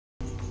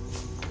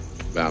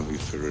Bobby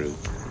Peru,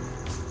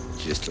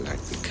 just like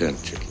the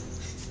country.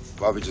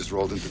 Bobby just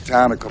rolled into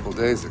town a couple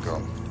days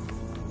ago.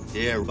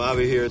 Yeah,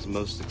 Bobby here is the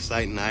most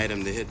exciting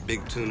item to hit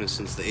Big Tuna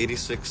since the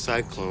 '86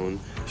 cyclone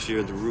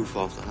sheared the roof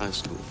off the high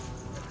school.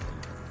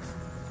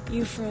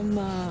 You from,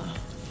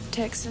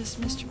 Texas,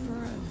 Mr.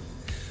 Peru?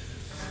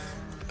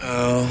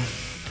 Oh,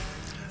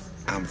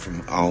 I'm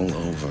from all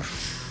over.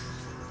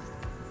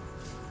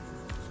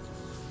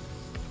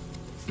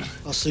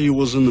 I see you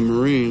was in the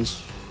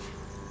Marines.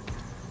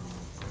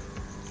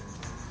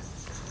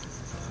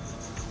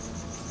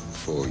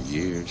 4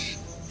 years.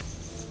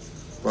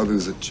 Bobby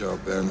was at Chow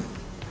Ben.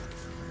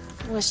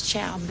 What's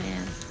Chow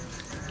Ben?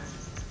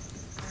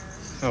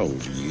 How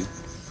old are you?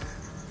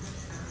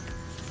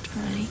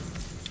 20.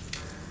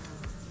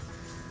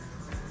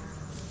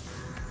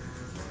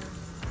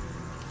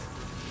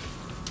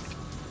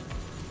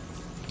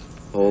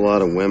 A whole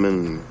lot of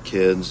women and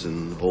kids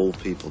and old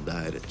people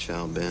died at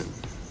Chow Ben.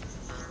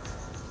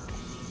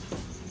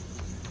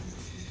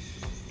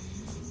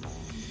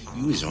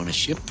 You was on a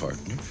ship,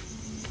 partner.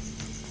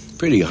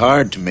 Pretty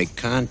hard to make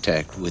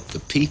contact with the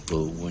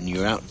people when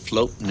you're out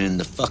floating in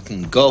the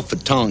fucking Gulf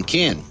of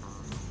Tonkin.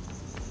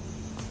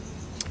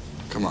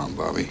 Come on,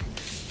 Bobby.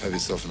 Have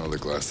yourself another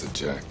glass of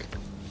Jack.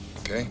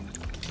 Okay?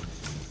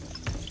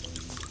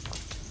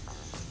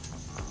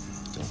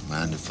 Don't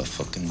mind if I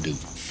fucking do.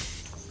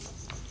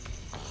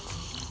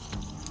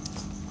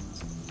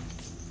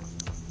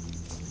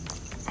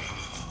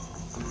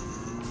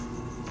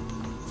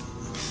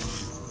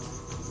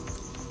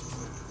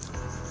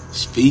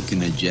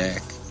 Speaking of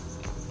Jack,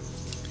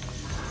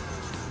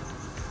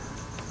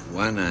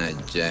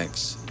 one-eyed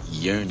Jack's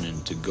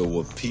yearning to go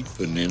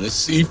a-peeping in a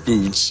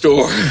seafood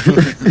store.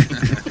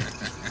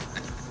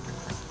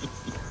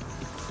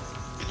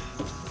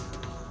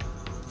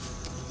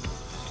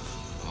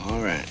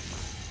 All right.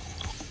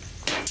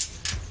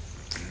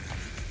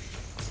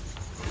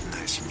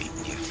 Nice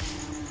meeting you.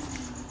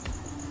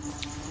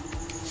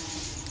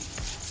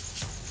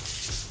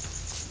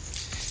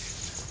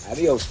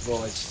 Adios,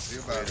 boys. See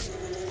you about it.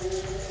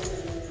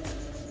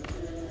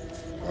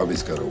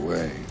 Bobby's got a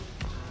way.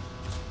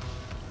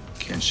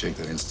 Can't shake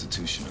that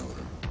institution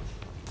odor.